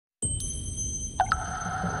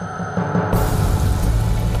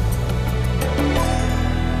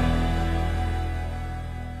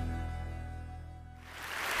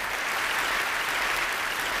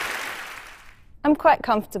I'm quite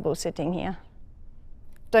comfortable sitting here.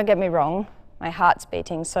 Don't get me wrong, my heart's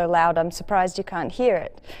beating so loud I'm surprised you can't hear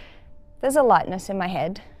it. There's a lightness in my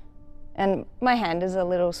head, and my hand is a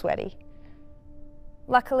little sweaty.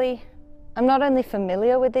 Luckily, I'm not only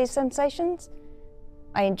familiar with these sensations,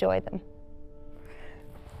 I enjoy them.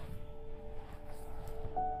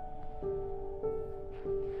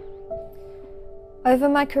 Over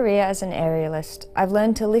my career as an aerialist, I've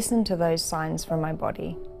learned to listen to those signs from my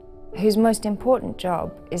body, whose most important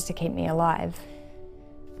job is to keep me alive.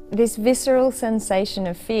 This visceral sensation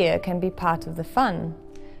of fear can be part of the fun.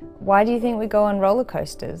 Why do you think we go on roller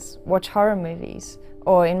coasters, watch horror movies,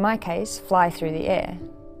 or in my case, fly through the air?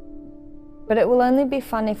 But it will only be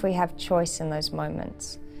fun if we have choice in those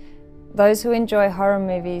moments. Those who enjoy horror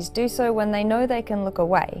movies do so when they know they can look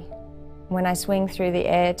away. When I swing through the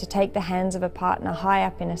air to take the hands of a partner high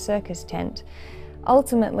up in a circus tent,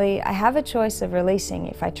 ultimately I have a choice of releasing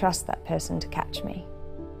if I trust that person to catch me.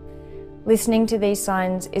 Listening to these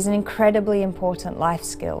signs is an incredibly important life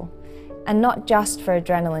skill, and not just for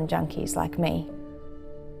adrenaline junkies like me.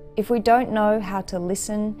 If we don't know how to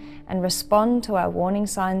listen and respond to our warning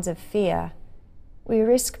signs of fear, we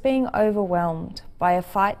risk being overwhelmed by a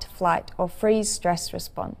fight, flight, or freeze stress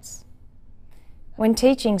response. When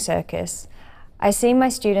teaching circus, I see my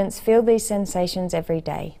students feel these sensations every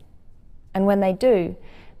day. And when they do,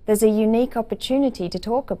 there's a unique opportunity to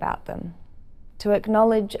talk about them, to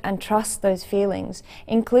acknowledge and trust those feelings,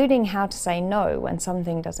 including how to say no when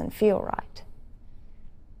something doesn't feel right.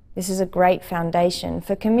 This is a great foundation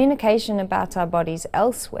for communication about our bodies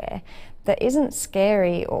elsewhere that isn't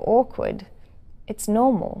scary or awkward. It's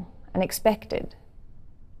normal and expected.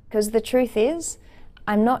 Because the truth is,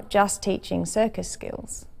 I'm not just teaching circus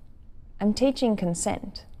skills. I'm teaching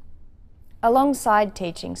consent. Alongside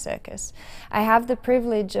teaching circus, I have the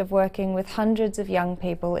privilege of working with hundreds of young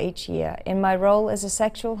people each year in my role as a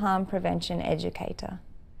sexual harm prevention educator.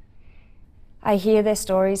 I hear their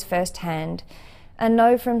stories firsthand and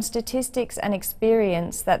know from statistics and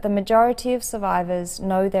experience that the majority of survivors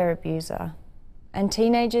know their abuser, and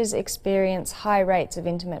teenagers experience high rates of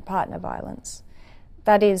intimate partner violence.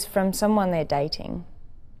 That is, from someone they're dating.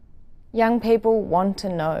 Young people want to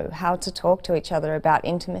know how to talk to each other about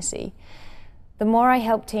intimacy. The more I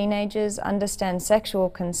help teenagers understand sexual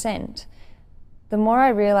consent, the more I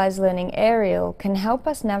realize learning aerial can help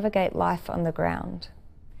us navigate life on the ground.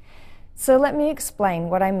 So let me explain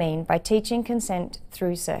what I mean by teaching consent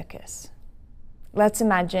through circus. Let's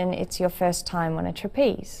imagine it's your first time on a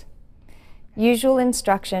trapeze. Usual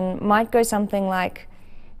instruction might go something like,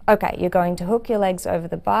 okay, you're going to hook your legs over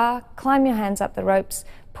the bar, climb your hands up the ropes,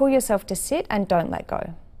 pull yourself to sit and don't let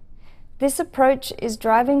go. This approach is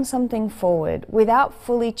driving something forward without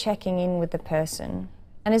fully checking in with the person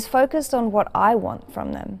and is focused on what I want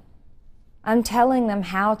from them. I'm telling them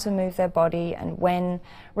how to move their body and when,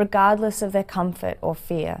 regardless of their comfort or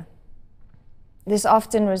fear. This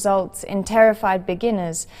often results in terrified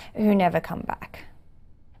beginners who never come back.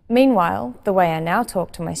 Meanwhile, the way I now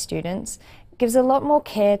talk to my students gives a lot more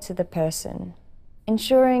care to the person,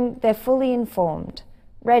 ensuring they're fully informed,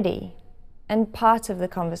 ready, and part of the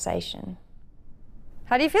conversation.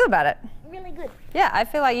 How do you feel about it? Really good. Yeah, I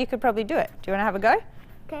feel like you could probably do it. Do you want to have a go?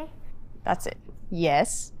 Okay. That's it.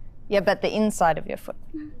 Yes. Yeah, but the inside of your foot.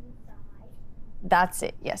 That's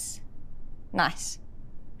it, yes. Nice.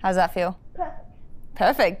 How's that feel? Perfect.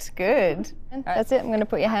 Perfect, good. That's it, I'm gonna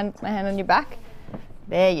put my hand on your back.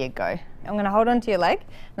 There you go. I'm gonna hold onto your leg,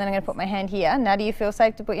 and then I'm gonna put my hand here. Now do you feel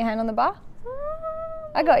safe to put your hand on the bar?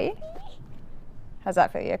 I got you. How's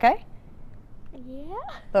that feel, you okay? Yeah.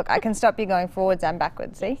 Look, I can stop you going forwards and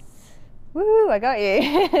backwards, see? Woo, I got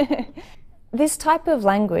you. This type of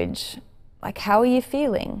language, like how are you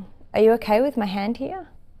feeling? Are you okay with my hand here?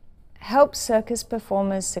 Helps circus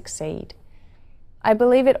performers succeed. I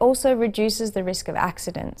believe it also reduces the risk of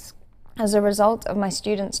accidents as a result of my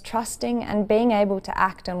students trusting and being able to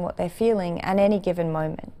act on what they're feeling at any given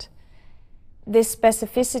moment. This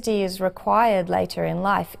specificity is required later in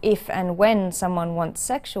life if and when someone wants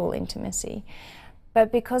sexual intimacy,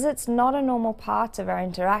 but because it's not a normal part of our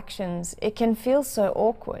interactions, it can feel so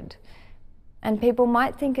awkward, and people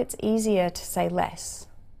might think it's easier to say less.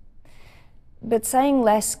 But saying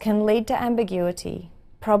less can lead to ambiguity,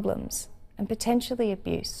 problems, and potentially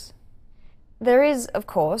abuse. There is, of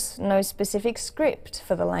course, no specific script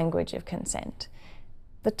for the language of consent.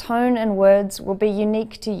 The tone and words will be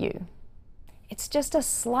unique to you. It's just a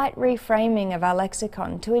slight reframing of our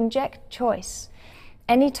lexicon to inject choice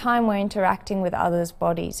any time we're interacting with others'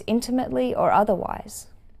 bodies, intimately or otherwise.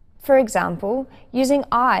 For example, using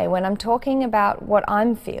I when I'm talking about what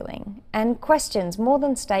I'm feeling, and questions more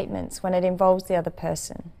than statements when it involves the other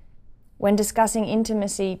person. When discussing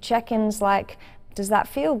intimacy, check-ins like, does that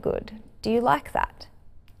feel good? Do you like that?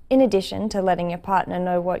 In addition to letting your partner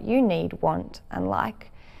know what you need, want, and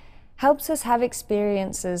like, helps us have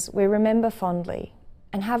experiences we remember fondly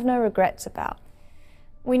and have no regrets about.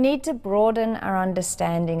 We need to broaden our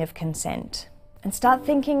understanding of consent and start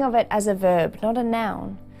thinking of it as a verb, not a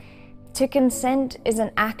noun. To consent is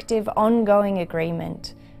an active, ongoing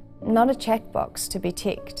agreement, not a checkbox to be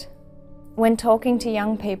ticked. When talking to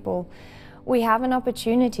young people, we have an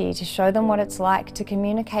opportunity to show them what it's like to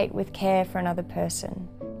communicate with care for another person,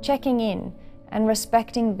 checking in and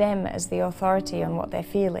respecting them as the authority on what they're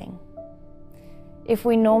feeling. If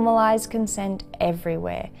we normalise consent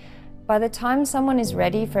everywhere, by the time someone is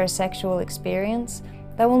ready for a sexual experience,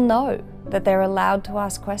 they will know that they're allowed to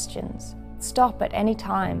ask questions, stop at any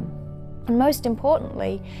time, and most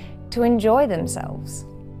importantly, to enjoy themselves.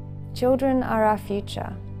 Children are our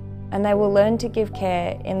future, and they will learn to give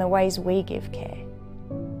care in the ways we give care.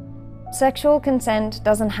 Sexual consent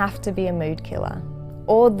doesn't have to be a mood killer,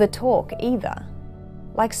 or the talk either.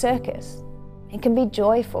 Like circus, it can be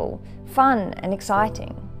joyful, fun, and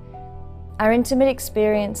exciting. Our intimate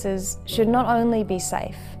experiences should not only be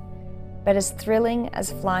safe, but as thrilling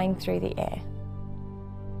as flying through the air.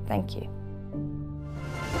 Thank you.